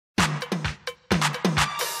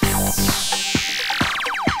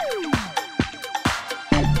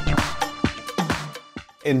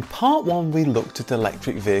In part 1 we looked at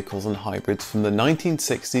electric vehicles and hybrids from the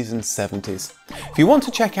 1960s and 70s. If you want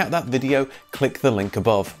to check out that video, click the link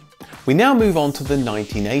above. We now move on to the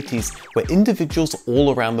 1980s, where individuals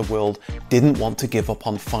all around the world didn't want to give up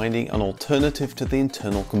on finding an alternative to the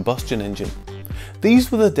internal combustion engine.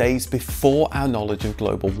 These were the days before our knowledge of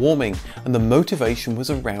global warming, and the motivation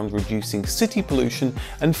was around reducing city pollution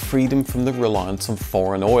and freedom from the reliance on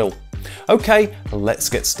foreign oil. Okay, let's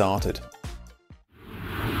get started.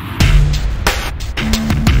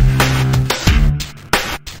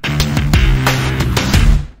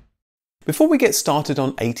 Before we get started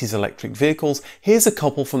on 80s electric vehicles, here's a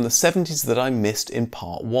couple from the 70s that I missed in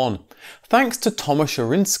part 1. Thanks to Tomasz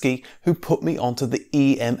Oriński, who put me onto the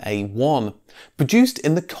EMA-1. Produced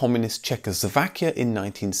in the communist Czechoslovakia in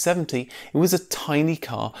 1970, it was a tiny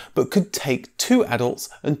car but could take 2 adults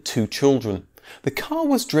and 2 children. The car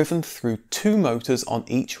was driven through 2 motors on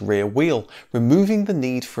each rear wheel, removing the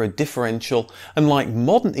need for a differential, and like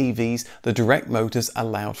modern EVs, the direct motors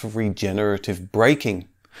allowed for regenerative braking.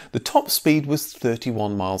 The top speed was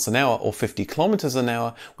 31 miles an hour or 50 kilometers an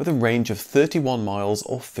hour, with a range of 31 miles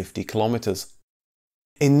or 50 kilometers.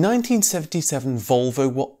 In 1977, Volvo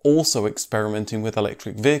were also experimenting with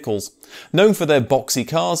electric vehicles. Known for their boxy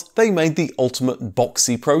cars, they made the ultimate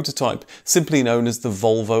boxy prototype, simply known as the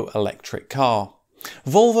Volvo electric car.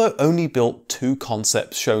 Volvo only built 2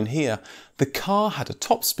 concepts shown here. The car had a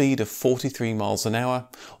top speed of 43 miles an hour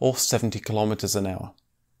or 70 kilometers an hour.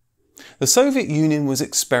 The Soviet Union was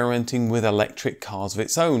experimenting with electric cars of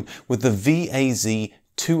its own with the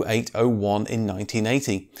VAZ-2801 in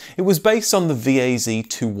 1980. It was based on the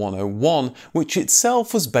VAZ-2101, which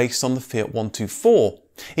itself was based on the Fiat 124.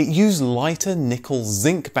 It used lighter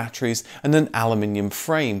nickel-zinc batteries and an aluminium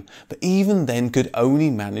frame, but even then could only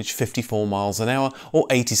manage 54 miles an hour or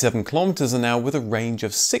 87 kilometers an hour with a range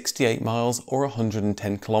of 68 miles or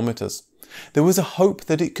 110 kilometers. There was a hope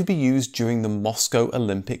that it could be used during the Moscow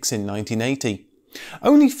Olympics in 1980.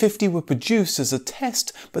 Only 50 were produced as a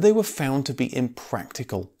test, but they were found to be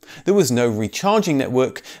impractical. There was no recharging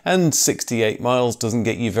network, and 68 miles doesn't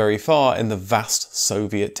get you very far in the vast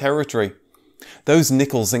Soviet territory. Those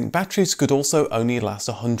nickel-zinc batteries could also only last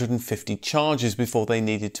 150 charges before they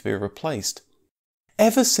needed to be replaced.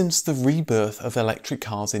 Ever since the rebirth of electric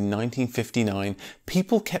cars in 1959,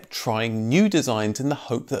 people kept trying new designs in the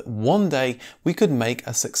hope that one day we could make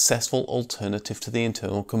a successful alternative to the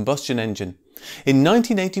internal combustion engine. In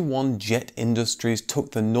 1981, Jet Industries took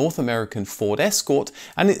the North American Ford Escort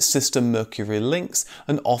and its sister Mercury Lynx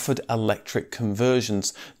and offered electric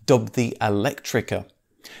conversions, dubbed the Electrica.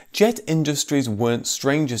 Jet Industries weren't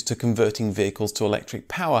strangers to converting vehicles to electric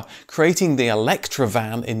power, creating the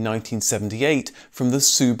Electravan in 1978 from the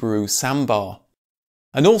Subaru Sambar,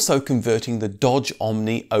 and also converting the Dodge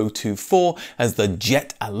Omni 024 as the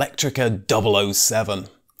Jet Electrica 007.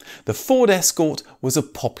 The Ford Escort was a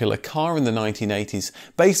popular car in the 1980s,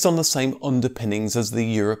 based on the same underpinnings as the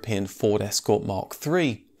European Ford Escort Mark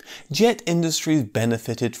III. Jet Industries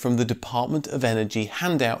benefited from the Department of Energy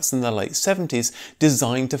handouts in the late 70s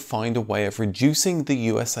designed to find a way of reducing the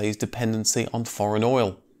USA's dependency on foreign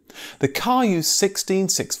oil. The car used 16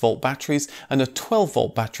 6-volt batteries and a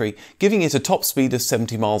 12-volt battery, giving it a top speed of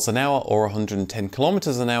 70 miles an hour or 110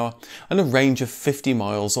 kilometers an hour and a range of 50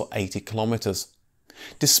 miles or 80 kilometers.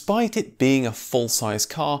 Despite it being a full-size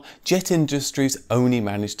car, Jet Industries only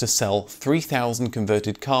managed to sell 3,000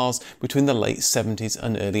 converted cars between the late 70s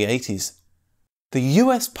and early 80s. The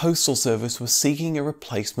US Postal Service was seeking a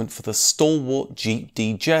replacement for the stalwart Jeep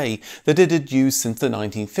DJ that it had used since the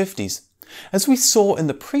 1950s. As we saw in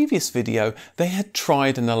the previous video, they had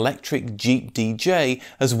tried an electric Jeep DJ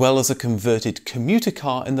as well as a converted commuter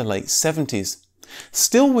car in the late 70s.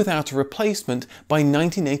 Still without a replacement, by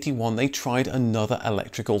 1981 they tried another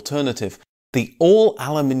electric alternative, the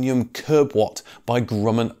all-aluminium Curbwatt by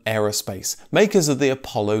Grumman Aerospace, makers of the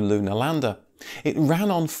Apollo lunar lander. It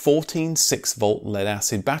ran on 14 6-volt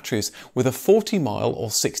lead-acid batteries with a 40-mile or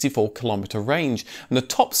 64-kilometer range and a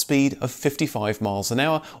top speed of 55 miles an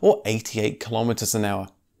hour or 88 kilometers an hour.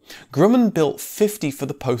 Grumman built 50 for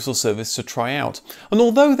the Postal Service to try out, and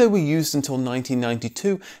although they were used until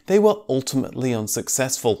 1992, they were ultimately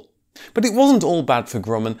unsuccessful. But it wasn't all bad for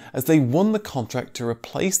Grumman, as they won the contract to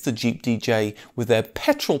replace the Jeep DJ with their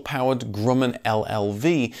petrol-powered Grumman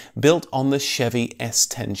LLV built on the Chevy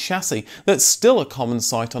S10 chassis that's still a common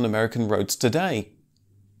sight on American roads today.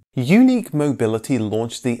 Unique Mobility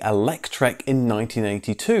launched the Electrek in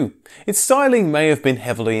 1982. Its styling may have been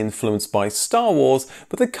heavily influenced by Star Wars,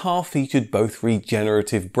 but the car featured both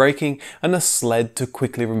regenerative braking and a sled to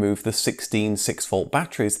quickly remove the 16 6-volt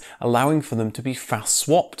batteries, allowing for them to be fast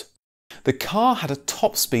swapped. The car had a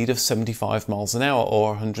top speed of 75 miles an hour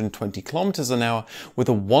or 120 kilometers an hour with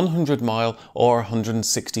a 100 mile or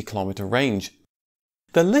 160 kilometer range.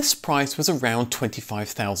 The list price was around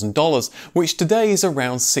 $25,000, which today is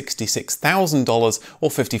around $66,000 or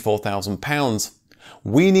 £54,000.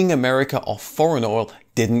 Weaning America off foreign oil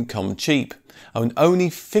didn't come cheap, and only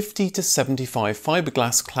 50 to 75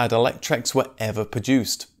 fiberglass clad Electreks were ever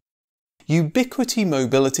produced. Ubiquity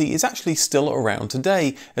Mobility is actually still around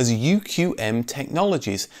today as UQM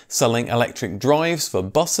Technologies, selling electric drives for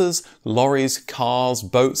buses, lorries, cars,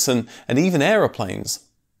 boats and even aeroplanes.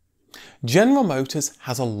 General Motors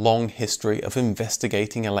has a long history of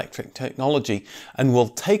investigating electric technology, and we'll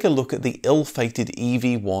take a look at the ill-fated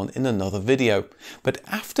EV1 in another video. But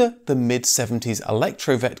after the mid-70s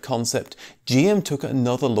Electrovet concept, GM took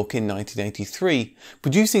another look in 1983,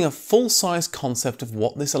 producing a full-size concept of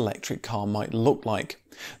what this electric car might look like.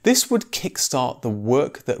 This would kickstart the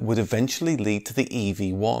work that would eventually lead to the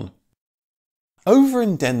EV1. Over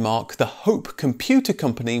in Denmark, the Hope Computer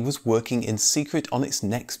Company was working in secret on its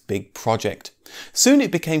next big project. Soon it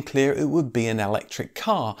became clear it would be an electric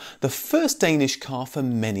car, the first Danish car for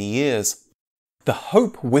many years. The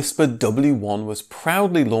Hope Whisper W1 was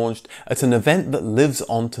proudly launched at an event that lives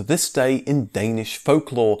on to this day in Danish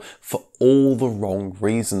folklore for all the wrong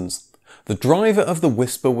reasons. The driver of the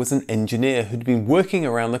Whisper was an engineer who'd been working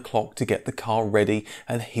around the clock to get the car ready,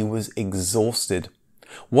 and he was exhausted.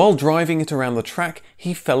 While driving it around the track,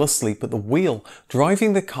 he fell asleep at the wheel,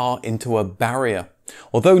 driving the car into a barrier.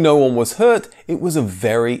 Although no one was hurt, it was a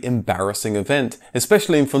very embarrassing event,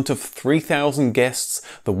 especially in front of 3,000 guests,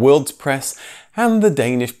 the world's press, and the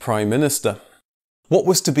Danish Prime Minister. What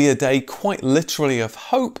was to be a day quite literally of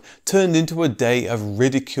hope turned into a day of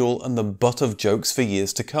ridicule and the butt of jokes for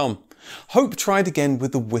years to come. Hope tried again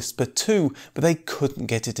with the Whisper 2, but they couldn't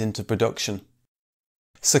get it into production.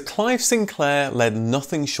 Sir Clive Sinclair led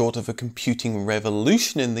nothing short of a computing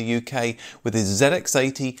revolution in the UK with his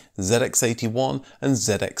ZX80, ZX81 and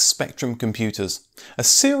ZX Spectrum computers. A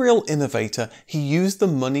serial innovator, he used the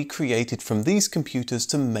money created from these computers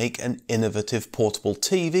to make an innovative portable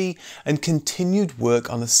TV and continued work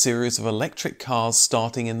on a series of electric cars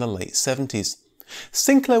starting in the late 70s.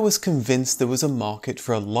 Sinclair was convinced there was a market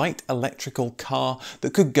for a light electrical car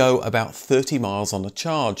that could go about 30 miles on a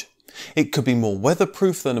charge. It could be more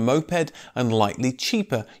weatherproof than a moped and likely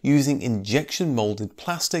cheaper, using injection moulded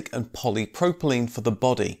plastic and polypropylene for the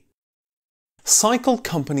body. Cycle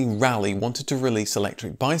company Raleigh wanted to release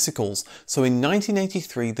electric bicycles, so in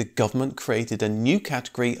 1983 the government created a new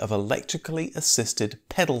category of electrically assisted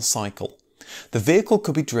pedal cycle. The vehicle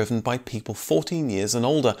could be driven by people 14 years and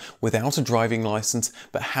older without a driving licence,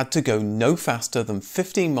 but had to go no faster than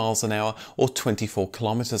 15 miles an hour or 24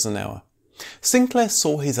 kilometers an hour. Sinclair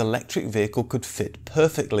saw his electric vehicle could fit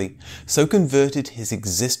perfectly, so converted his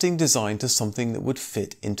existing design to something that would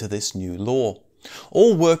fit into this new law.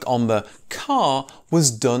 All work on the car was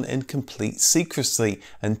done in complete secrecy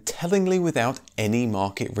and tellingly without any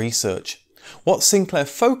market research. What Sinclair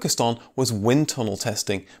focused on was wind tunnel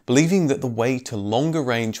testing, believing that the way to longer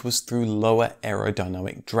range was through lower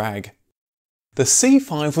aerodynamic drag. The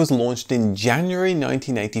C5 was launched in January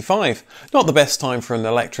 1985, not the best time for an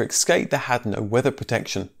electric skate that had no weather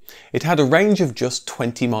protection. It had a range of just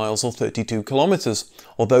 20 miles or 32 kilometers,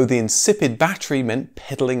 although the insipid battery meant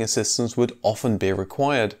pedalling assistance would often be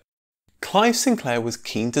required. Clive Sinclair was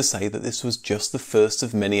keen to say that this was just the first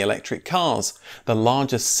of many electric cars. The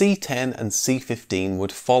larger C10 and C15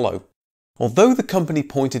 would follow. Although the company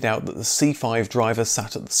pointed out that the C5 driver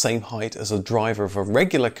sat at the same height as a driver of a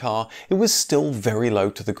regular car, it was still very low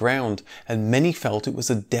to the ground, and many felt it was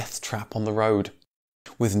a death trap on the road.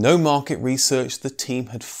 With no market research, the team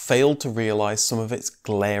had failed to realise some of its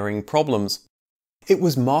glaring problems. It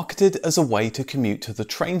was marketed as a way to commute to the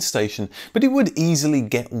train station, but it would easily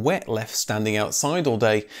get wet left standing outside all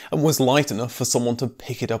day, and was light enough for someone to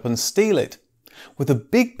pick it up and steal it. With a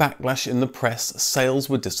big backlash in the press, sales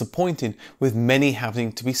were disappointing, with many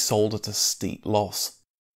having to be sold at a steep loss.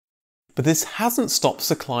 But this hasn't stopped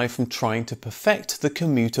Sir Clive from trying to perfect the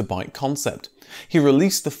commuter bike concept. He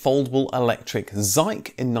released the foldable electric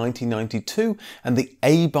Zyke in 1992 and the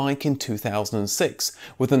A-Bike in 2006,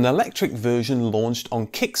 with an electric version launched on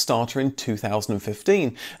Kickstarter in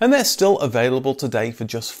 2015, and they're still available today for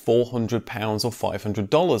just £400 or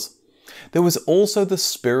 $500. There was also the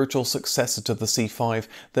spiritual successor to the C5,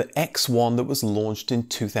 the X1 that was launched in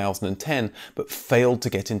 2010 but failed to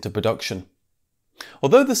get into production.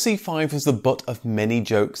 Although the C5 was the butt of many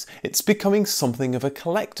jokes, it's becoming something of a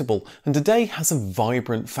collectible and today has a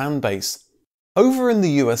vibrant fan base. Over in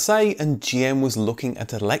the USA, and GM was looking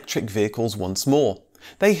at electric vehicles once more.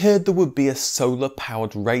 They heard there would be a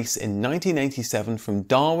solar-powered race in 1987 from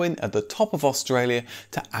Darwin at the top of Australia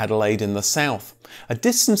to Adelaide in the south, a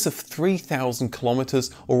distance of 3,000 kilometres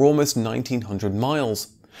or almost 1,900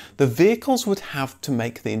 miles. The vehicles would have to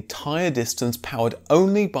make the entire distance powered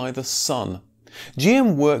only by the sun.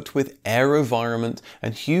 GM worked with AeroVironment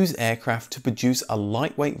and Hughes Aircraft to produce a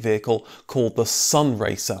lightweight vehicle called the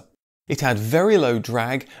Sunraycer. It had very low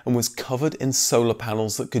drag and was covered in solar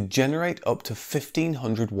panels that could generate up to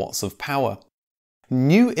 1,500 watts of power.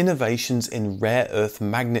 New innovations in rare earth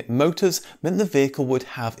magnet motors meant the vehicle would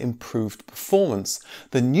have improved performance.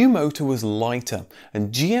 The new motor was lighter,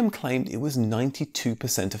 and GM claimed it was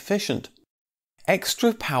 92% efficient.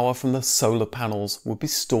 Extra power from the solar panels would be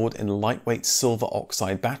stored in lightweight silver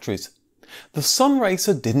oxide batteries. The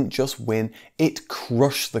Sunraycer didn't just win, it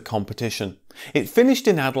crushed the competition. It finished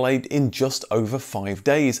in Adelaide in just over 5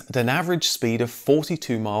 days at an average speed of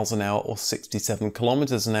 42 miles an hour or 67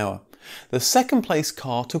 kilometers an hour. The second place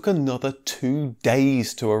car took another 2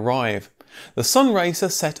 days to arrive. The Sunraycer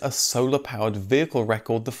set a solar-powered vehicle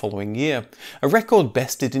record the following year, a record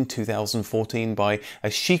bested in 2014 by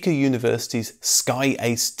Ashika University's Sky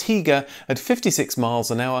Ace Tiger at 56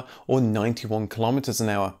 miles an hour or 91 kilometers an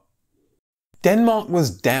hour. Denmark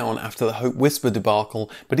was down after the Hope Whisper debacle,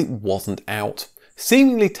 but it wasn't out.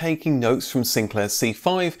 Seemingly taking notes from Sinclair's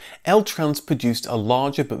C5, L-Trans produced a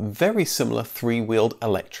larger but very similar three-wheeled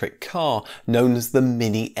electric car known as the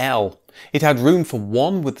Mini L. It had room for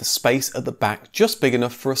one with the space at the back just big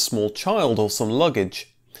enough for a small child or some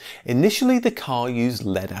luggage. Initially the car used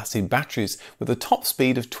lead-acid batteries with a top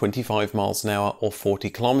speed of 25 miles an hour or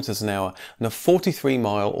 40 kilometers an hour and a 43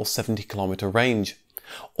 mile or 70 kilometer range.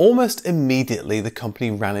 Almost immediately the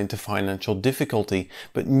company ran into financial difficulty,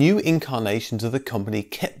 but new incarnations of the company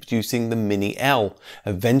kept producing the Mini L,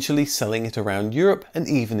 eventually selling it around Europe and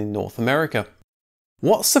even in North America.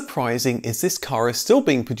 What's surprising is this car is still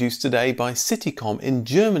being produced today by Citycom in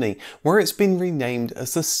Germany, where it's been renamed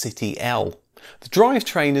as the City L. The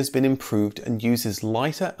drivetrain has been improved and uses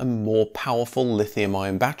lighter and more powerful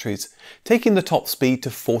lithium-ion batteries, taking the top speed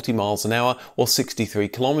to 40 miles an hour or 63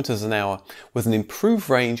 kilometers an hour, with an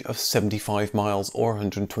improved range of 75 miles or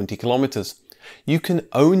 120 kilometers. You can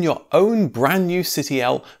own your own brand new City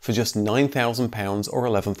L for just £9,000 or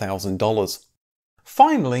 $11,000.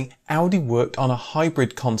 Finally, Audi worked on a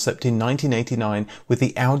hybrid concept in 1989 with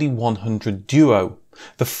the Audi 100 Duo.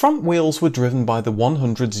 The front wheels were driven by the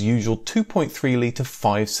 100's usual 2.3 litre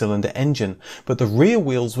 5-cylinder engine, but the rear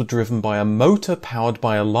wheels were driven by a motor powered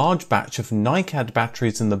by a large batch of NiCad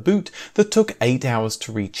batteries in the boot that took 8 hours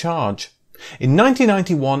to recharge. In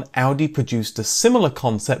 1991, Audi produced a similar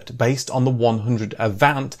concept based on the 100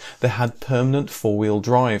 Avant that had permanent four-wheel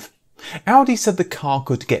drive. Audi said the car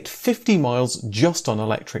could get 50 miles just on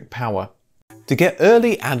electric power. To get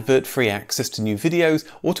early advert-free access to new videos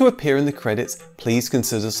or to appear in the credits, please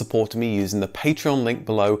consider supporting me using the Patreon link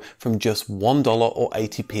below from just $1 or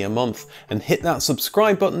 80p a month, and hit that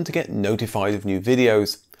subscribe button to get notified of new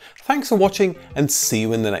videos. Thanks for watching and see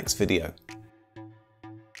you in the next video.